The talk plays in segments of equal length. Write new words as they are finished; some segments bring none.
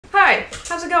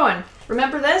how's it going?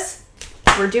 Remember this?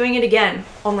 We're doing it again.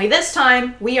 Only this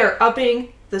time, we are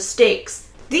upping the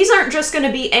stakes. These aren't just going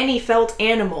to be any felt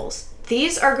animals.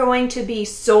 These are going to be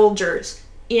soldiers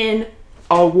in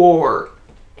a war.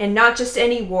 And not just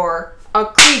any war, a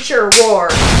creature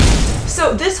war.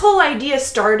 So this whole idea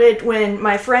started when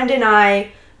my friend and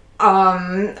I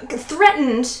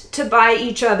threatened to buy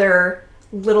each other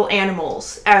little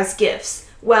animals as gifts.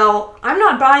 Well, I'm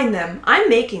not buying them, I'm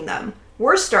making them.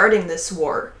 We're starting this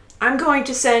war. I'm going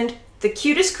to send the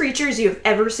cutest creatures you've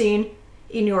ever seen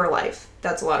in your life.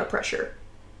 That's a lot of pressure.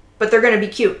 But they're gonna be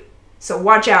cute, so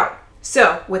watch out.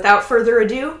 So, without further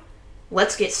ado,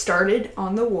 let's get started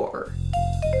on the war.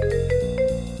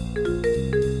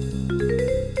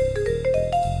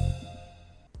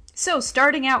 So,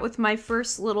 starting out with my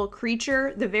first little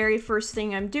creature, the very first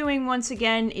thing I'm doing once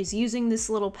again is using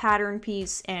this little pattern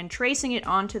piece and tracing it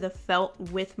onto the felt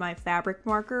with my fabric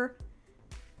marker.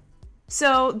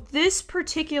 So, this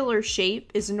particular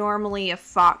shape is normally a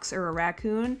fox or a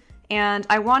raccoon, and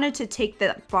I wanted to take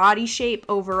that body shape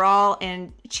overall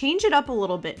and change it up a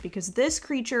little bit because this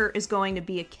creature is going to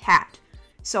be a cat.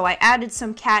 So I added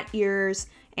some cat ears,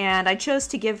 and I chose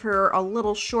to give her a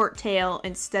little short tail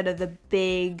instead of the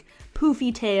big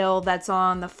poofy tail that's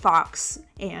on the fox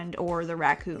and or the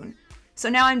raccoon. So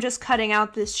now I'm just cutting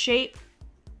out this shape.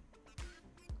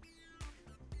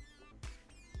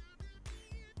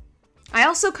 I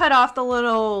also cut off the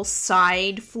little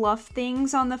side fluff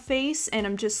things on the face, and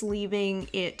I'm just leaving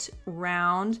it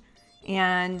round.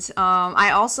 And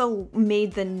I also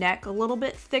made the neck a little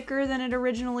bit thicker than it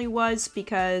originally was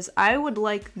because I would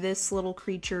like this little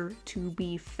creature to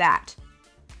be fat.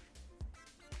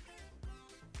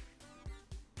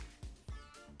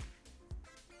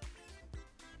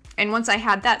 And once I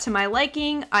had that to my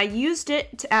liking, I used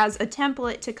it as a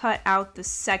template to cut out the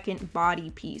second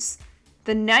body piece.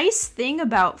 The nice thing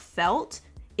about felt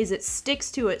is it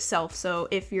sticks to itself, so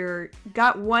if you're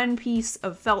got one piece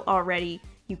of felt already,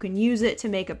 you can use it to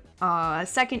make a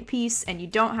second piece, and you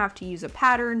don't have to use a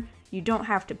pattern, you don't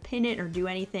have to pin it or do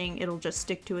anything, it'll just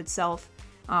stick to itself.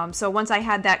 So once I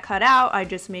had that cut out, I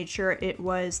just made sure it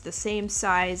was the same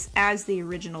size as the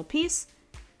original piece.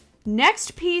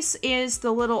 Next piece is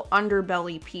the little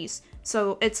underbelly piece.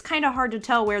 So it's kind of hard to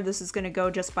tell where this is going to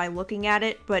go just by looking at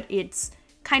it, but it's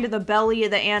kind of the belly of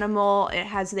the animal. It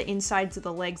has the insides of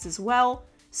the legs as well.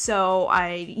 So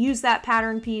I used that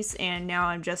pattern piece and now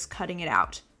I'm just cutting it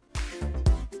out.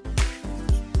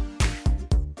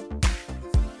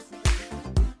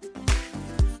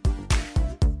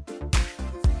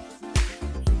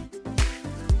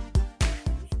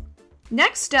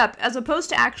 Next up, as opposed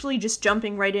to actually just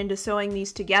jumping right into sewing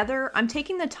these together, I'm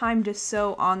taking the time to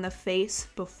sew on the face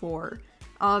before.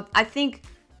 I think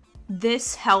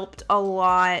this helped a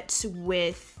lot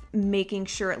with making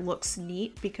sure it looks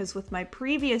neat, because with my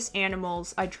previous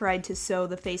animals, I tried to sew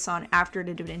the face on after it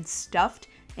had been stuffed,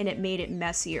 and it made it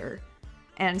messier.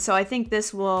 And so I think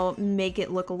this will make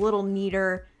it look a little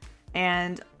neater.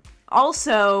 And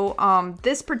also,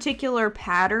 this particular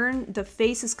pattern, the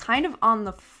face is kind of on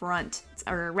the front,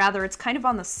 or rather it's kind of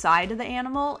on the side of the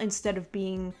animal instead of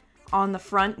being on the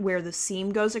front where the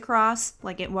seam goes across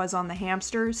like it was on the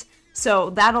hamsters. So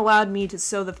that allowed me to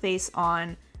sew the face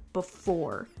on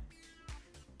before.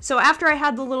 So after I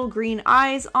had the little green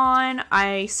eyes on,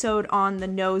 I sewed on the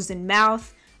nose and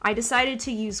mouth. I decided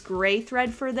to use gray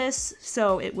thread for this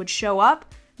so it would show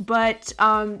up, but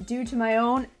due to my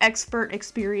own expert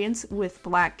experience with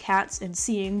black cats and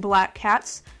seeing black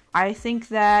cats, I think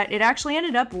that it actually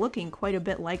ended up looking quite a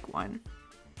bit like one.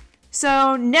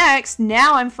 So next,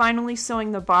 now I'm finally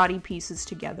sewing the body pieces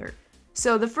together.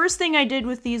 So the first thing I did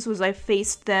with these was I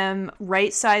faced them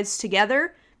right sides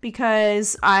together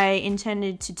because I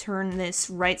intended to turn this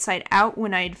right side out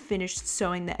when I had finished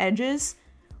sewing the edges.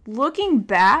 Looking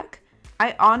back,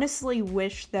 I honestly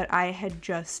wish that I had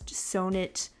just sewn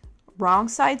it wrong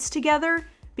sides together,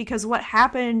 because what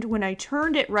happened when I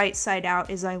turned it right side out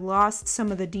is I lost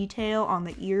some of the detail on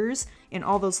the ears and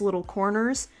all those little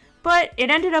corners. But it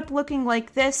ended up looking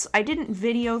like this. I didn't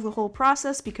video the whole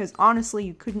process because honestly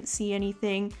you couldn't see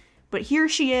anything. But here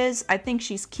she is. I think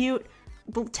she's cute.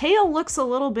 The tail looks a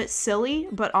little bit silly,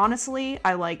 but honestly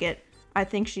I like it. I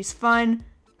think she's fun.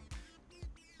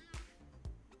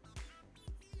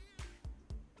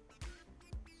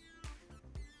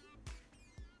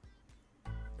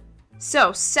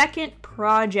 So, second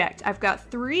project. I've got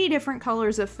 3 different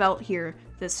colors of felt here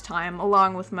this time,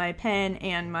 along with my pen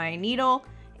and my needle.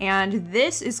 And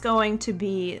this is going to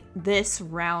be this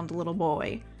round little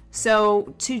boy.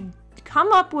 So to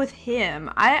come up with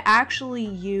him, I actually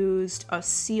used a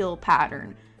seal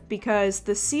pattern because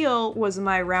the seal was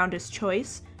my roundest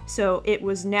choice, so it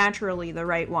was naturally the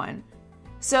right one.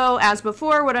 So as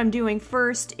before, what I'm doing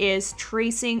first is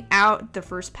tracing out the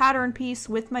first pattern piece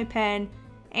with my pen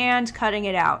and cutting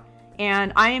it out.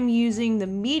 And I am using the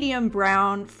medium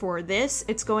brown for this.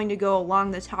 It's going to go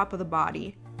along the top of the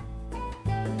body.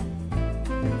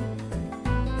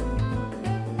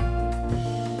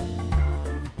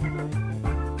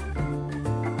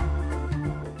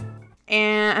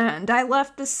 And I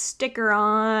left the sticker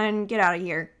on. Get out of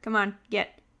here. Come on,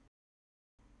 get.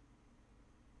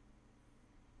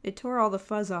 It tore all the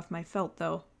fuzz off my felt,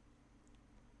 though.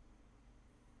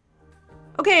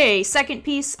 Okay, second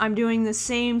piece, I'm doing the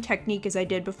same technique as I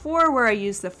did before, where I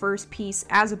use the first piece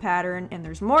as a pattern, and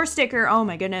there's more sticker. Oh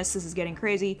my goodness, this is getting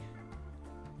crazy.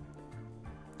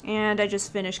 And I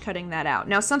just finished cutting that out.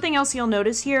 Now, something else you'll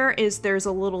notice here is there's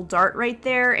a little dart right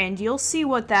there, and you'll see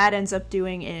what that ends up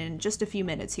doing in just a few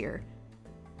minutes here.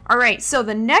 Alright, so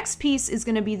the next piece is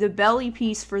going to be the belly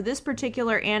piece for this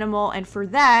particular animal, and for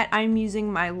that, I'm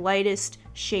using my lightest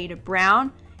shade of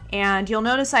brown. And you'll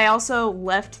notice I also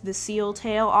left the seal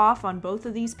tail off on both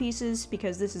of these pieces,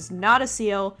 because this is not a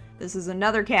seal, this is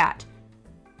another cat.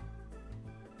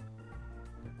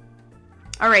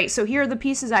 Alright, so here are the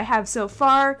pieces I have so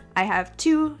far. I have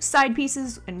 2 side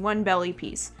pieces and 1 belly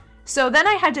piece. So then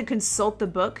I had to consult the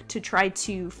book to try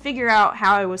to figure out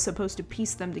how I was supposed to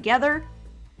piece them together.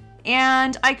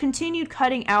 And I continued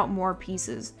cutting out more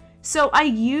pieces. So I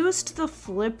used the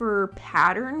flipper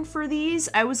pattern for these.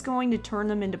 I was going to turn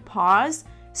them into paws.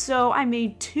 So I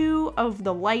made 2 of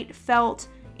the light felt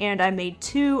and I made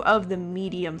 2 of the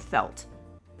medium felt.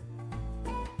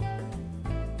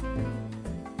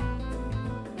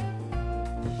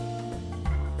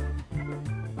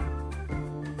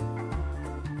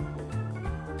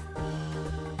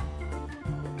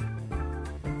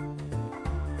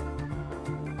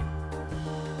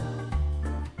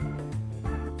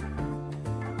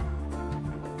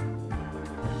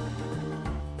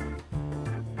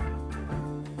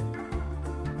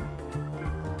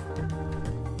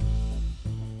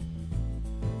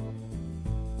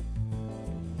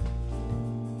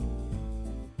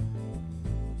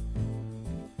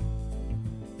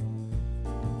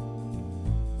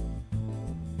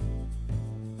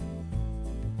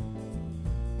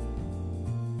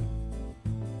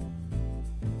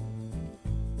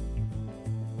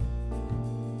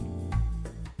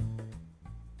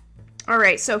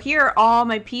 Alright, so here are all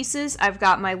my pieces. I've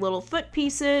got my little foot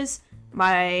pieces,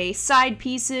 my side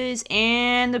pieces,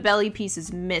 and the belly piece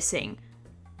is missing.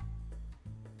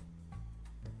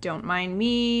 Don't mind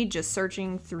me, just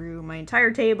searching through my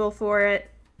entire table for it.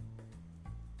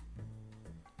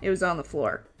 It was on the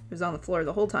floor. It was on the floor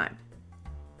the whole time.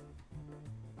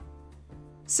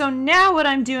 So now what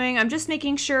I'm doing, I'm just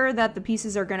making sure that the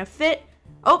pieces are gonna fit.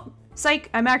 Oh, psych,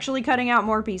 I'm actually cutting out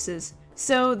more pieces.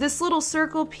 So this little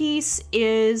circle piece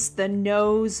is the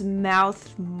nose,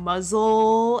 mouth,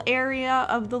 muzzle area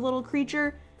of the little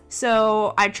creature.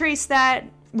 So I traced that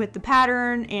with the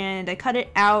pattern and I cut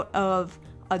it out of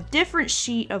a different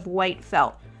sheet of white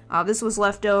felt. This was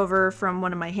left over from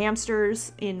one of my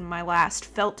hamsters in my last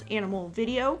felt animal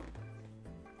video.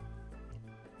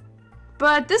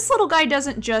 But this little guy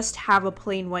doesn't just have a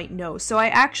plain white nose, so I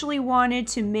actually wanted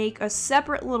to make a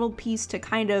separate little piece to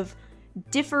kind of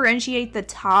differentiate the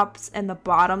tops and the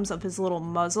bottoms of his little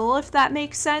muzzle, if that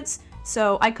makes sense.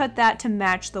 So I cut that to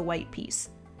match the white piece.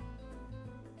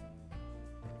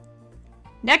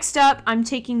 Next up, I'm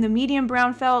taking the medium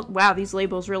brown felt. Wow, these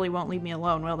labels really won't leave me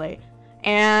alone, will they?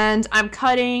 And I'm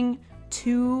cutting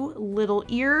 2 little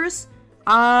ears.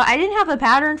 I didn't have a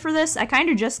pattern for this. I kind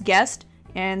of just guessed,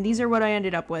 and these are what I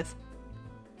ended up with.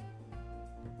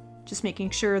 Just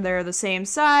making sure they're the same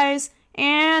size.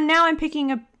 And now I'm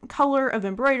picking a color of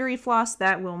embroidery floss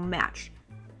that will match.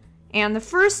 And the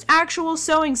first actual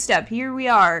sewing step, here we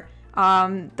are.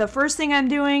 The first thing I'm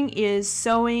doing is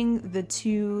sewing the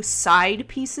 2 side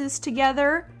pieces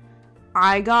together.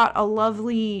 I got a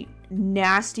lovely,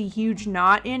 nasty, huge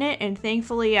knot in it, and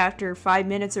thankfully after 5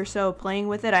 minutes or so playing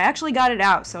with it, I actually got it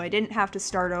out, so I didn't have to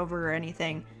start over or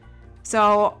anything.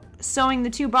 So, sewing the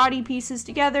 2 body pieces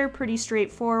together, pretty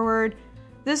straightforward.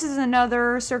 This is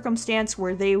another circumstance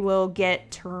where they will get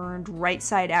turned right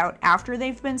side out after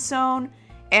they've been sewn,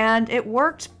 and it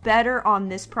worked better on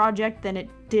this project than it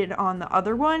did on the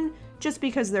other one, just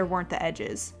because there weren't the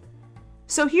edges.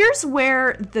 So here's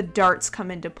where the darts come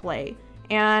into play,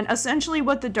 and essentially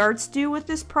what the darts do with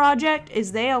this project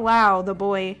is they allow the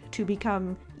boy to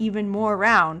become even more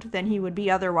round than he would be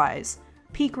otherwise.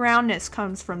 Peak roundness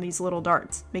comes from these little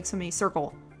darts, makes him a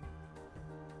circle.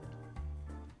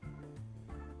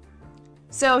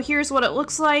 So here's what it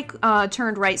looks like,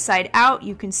 turned right side out.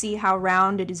 You can see how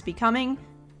round it is becoming.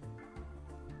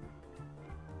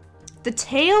 The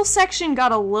tail section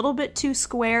got a little bit too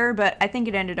square, but I think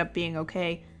it ended up being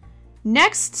okay.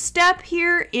 Next step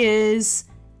here is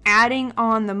adding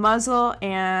on the muzzle,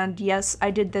 and yes,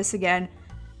 I did this again.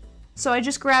 So I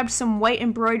just grabbed some white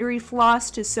embroidery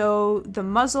floss to sew the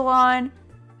muzzle on.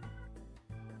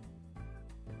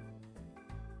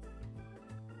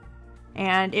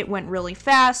 And it went really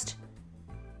fast.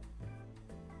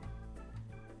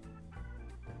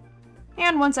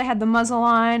 And once I had the muzzle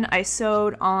on, I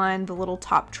sewed on the little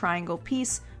top triangle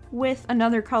piece with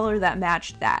another color that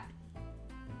matched that.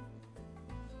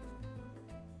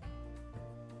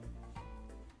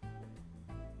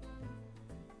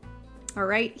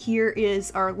 Alright, here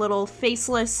is our little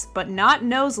faceless but not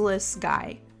noseless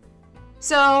guy.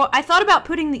 So I thought about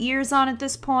putting the ears on at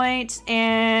this point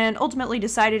and ultimately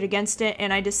decided against it,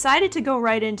 and I decided to go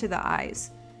right into the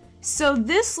eyes. So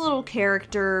this little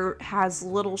character has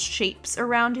little shapes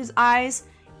around his eyes,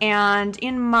 and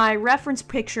in my reference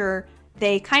picture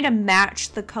they kind of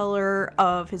match the color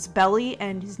of his belly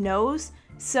and his nose.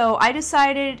 So I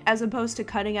decided, as opposed to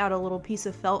cutting out a little piece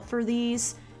of felt for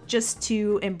these, just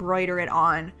to embroider it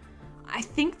on. I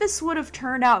think this would have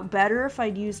turned out better if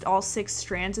I'd used all 6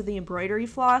 strands of the embroidery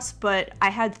floss, but I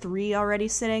had 3 already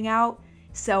sitting out,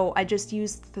 so I just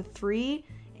used the 3,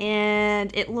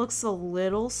 and it looks a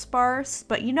little sparse,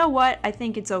 but you know what? I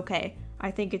think it's okay.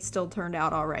 I think it still turned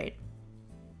out alright.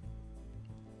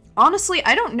 Honestly,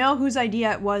 I don't know whose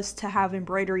idea it was to have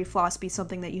embroidery floss be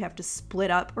something that you have to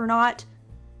split up or not.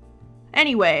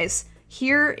 Anyways,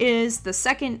 here is the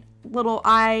second little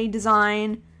eye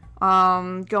design,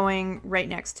 going right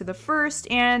next to the first,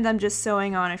 and I'm just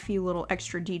sewing on a few little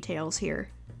extra details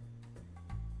here.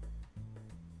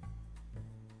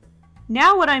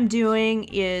 Now what I'm doing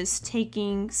is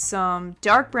taking some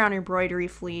dark brown embroidery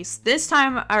fleece, this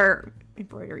time, or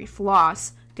embroidery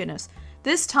floss, goodness.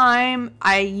 This time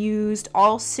I used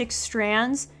all 6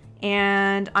 strands,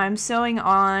 and I'm sewing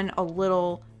on a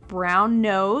little brown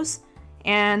nose.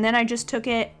 And then I just took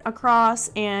it across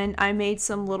and I made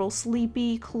some little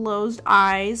sleepy closed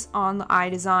eyes on the eye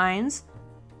designs.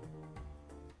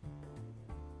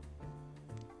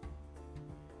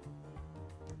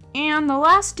 And the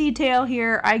last detail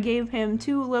here, I gave him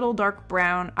 2 little dark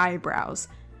brown eyebrows.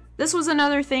 This was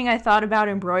another thing I thought about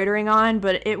embroidering on,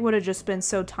 but it would have just been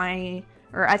so tiny.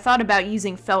 Or I thought about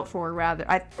using felt for, rather.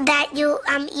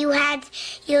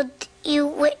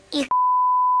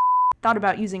 Thought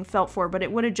about using felt for, but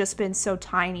it would have just been so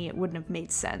tiny it wouldn't have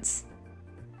made sense.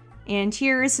 And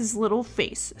here is his little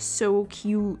face. So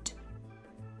cute.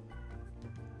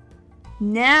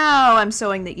 Now I'm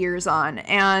sewing the ears on,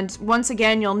 and once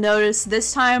again you'll notice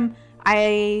this time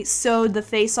I sewed the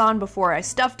face on before I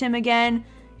stuffed him again,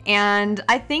 and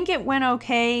I think it went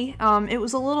okay. It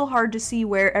was a little hard to see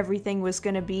where everything was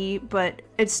going to be, but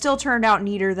it still turned out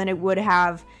neater than it would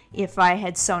have if I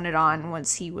had sewn it on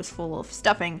once he was full of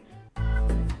stuffing.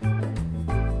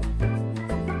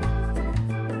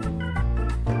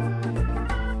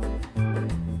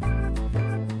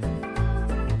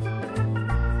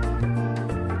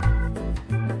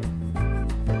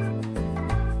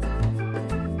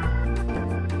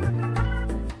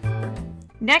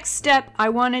 Next step, I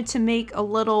wanted to make a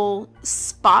little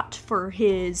spot for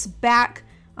his back.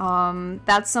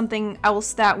 That's something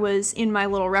else that was in my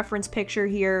little reference picture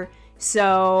here.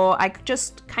 So I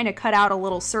just kind of cut out a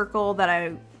little circle that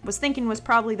I was thinking was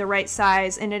probably the right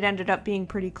size, and it ended up being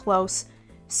pretty close.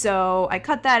 So I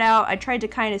cut that out. I tried to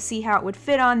kind of see how it would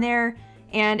fit on there,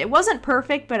 and it wasn't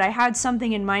perfect, but I had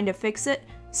something in mind to fix it.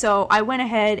 So I went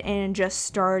ahead and just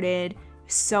started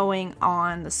sewing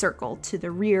on the circle to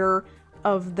the rear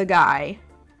of the guy.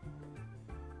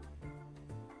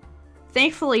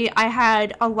 Thankfully, I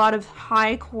had a lot of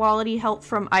high quality help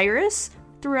from Iris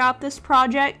throughout this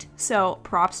project, so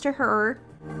props to her.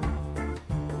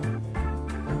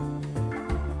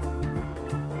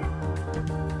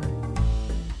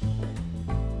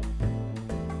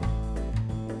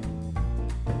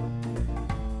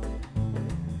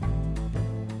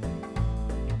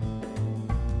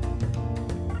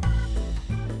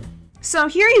 So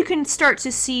here you can start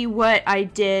to see what I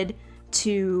did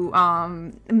to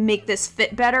make this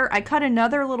fit better. I cut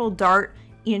another little dart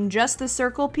in just the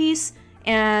circle piece,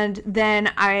 and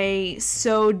then I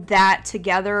sewed that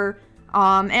together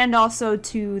and also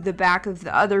to the back of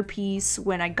the other piece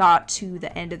when I got to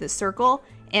the end of the circle,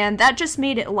 and that just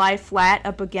made it lie flat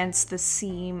up against the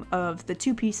seam of the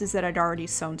 2 pieces that I'd already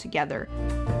sewn together.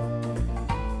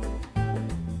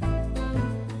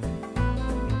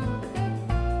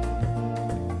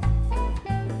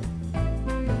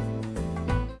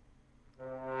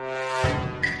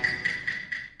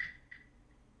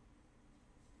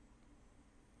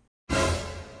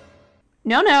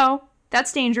 No,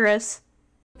 that's dangerous.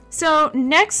 So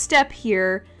next step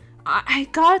here, I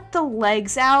got the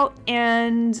legs out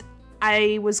and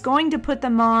I was going to put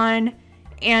them on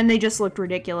and they just looked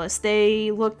ridiculous.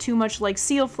 They looked too much like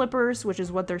seal flippers, which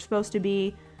is what they're supposed to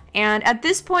be. And at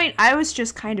this point, I was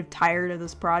just kind of tired of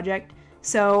this project.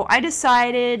 So I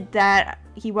decided that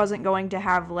he wasn't going to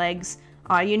have legs.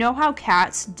 You know how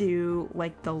cats do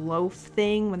like the loaf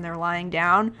thing when they're lying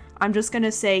down? I'm just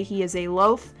gonna say he is a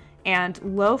loaf, and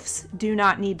loafs do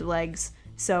not need legs.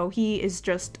 So he is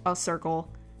just a circle.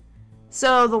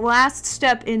 So the last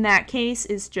step in that case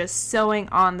is just sewing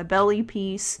on the belly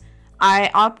piece. I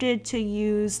opted to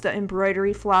use the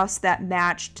embroidery floss that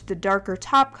matched the darker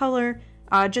top color,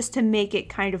 just to make it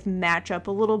kind of match up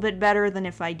a little bit better than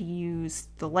if I'd used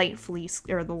the light fleece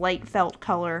or the light felt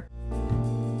color.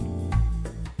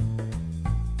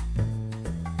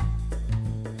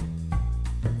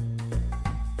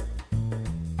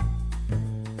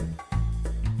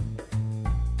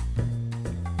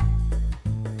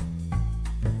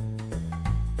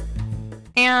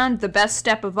 And the best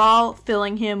step of all,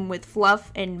 filling him with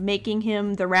fluff and making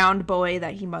him the round boy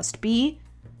that he must be.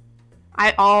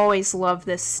 I always love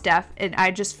this step, and I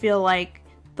just feel like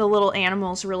the little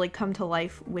animals really come to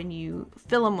life when you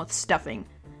fill them with stuffing.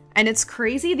 And it's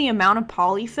crazy the amount of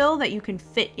polyfill that you can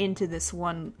fit into this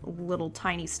one little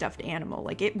tiny stuffed animal.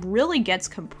 Like, it really gets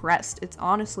compressed. It's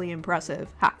honestly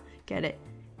impressive. Ha, get it?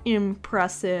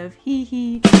 Impressive. Hee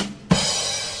hee.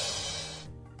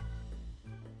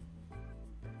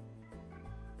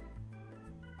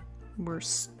 We're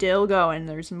still going.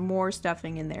 There's more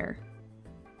stuffing in there.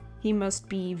 He must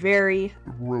be very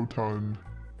rotund.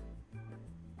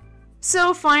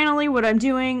 So finally, what I'm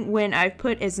doing when I've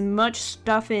put as much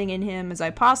stuffing in him as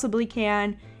I possibly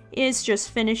can is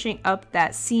just finishing up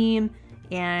that seam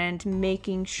and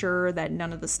making sure that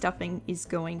none of the stuffing is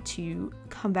going to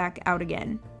come back out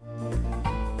again.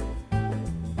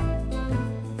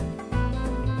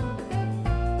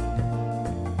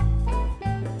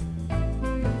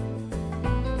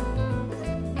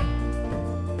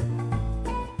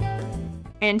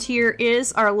 And here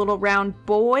is our little round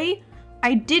boy.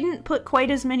 I didn't put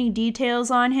quite as many details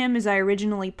on him as I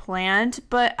originally planned,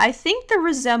 but I think the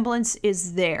resemblance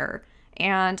is there,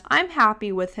 and I'm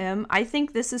happy with him. I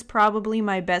think this is probably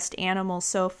my best animal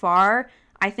so far.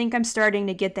 I think I'm starting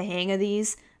to get the hang of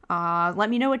these. Let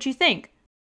me know what you think.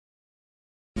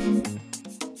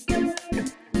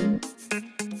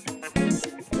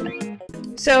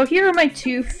 So here are my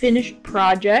two finished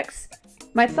projects.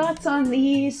 My thoughts on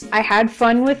these, I had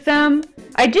fun with them.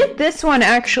 I did this one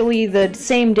actually the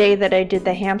same day that I did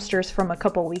the hamsters from a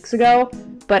couple weeks ago,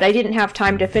 but I didn't have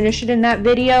time to finish it in that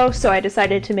video, so I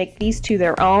decided to make these two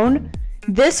their own.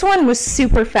 This one was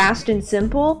super fast and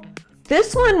simple.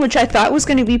 This one, which I thought was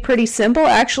going to be pretty simple,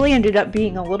 actually ended up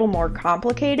being a little more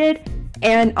complicated.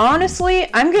 And honestly,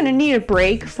 I'm going to need a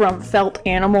break from felt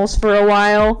animals for a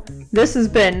while. This has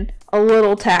been a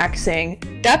little taxing.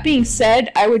 That being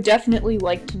said, I would definitely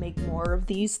like to make more of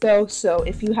these though, so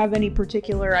if you have any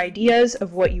particular ideas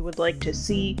of what you would like to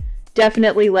see,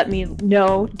 definitely let me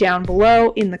know down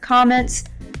below in the comments.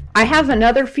 I have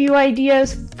another few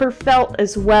ideas for felt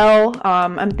as well.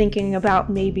 I'm thinking about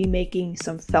maybe making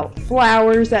some felt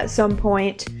flowers at some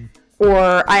point,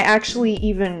 or I actually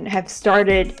even have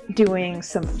started doing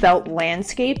some felt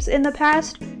landscapes in the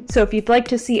past, so if you'd like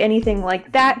to see anything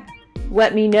like that,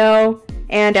 let me know.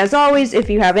 And as always, if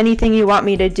you have anything you want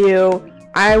me to do,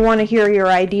 I want to hear your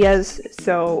ideas,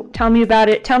 so tell me about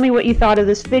it. Tell me what you thought of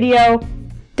this video.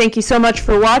 Thank you so much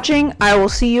for watching. I will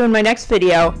see you in my next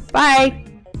video. Bye!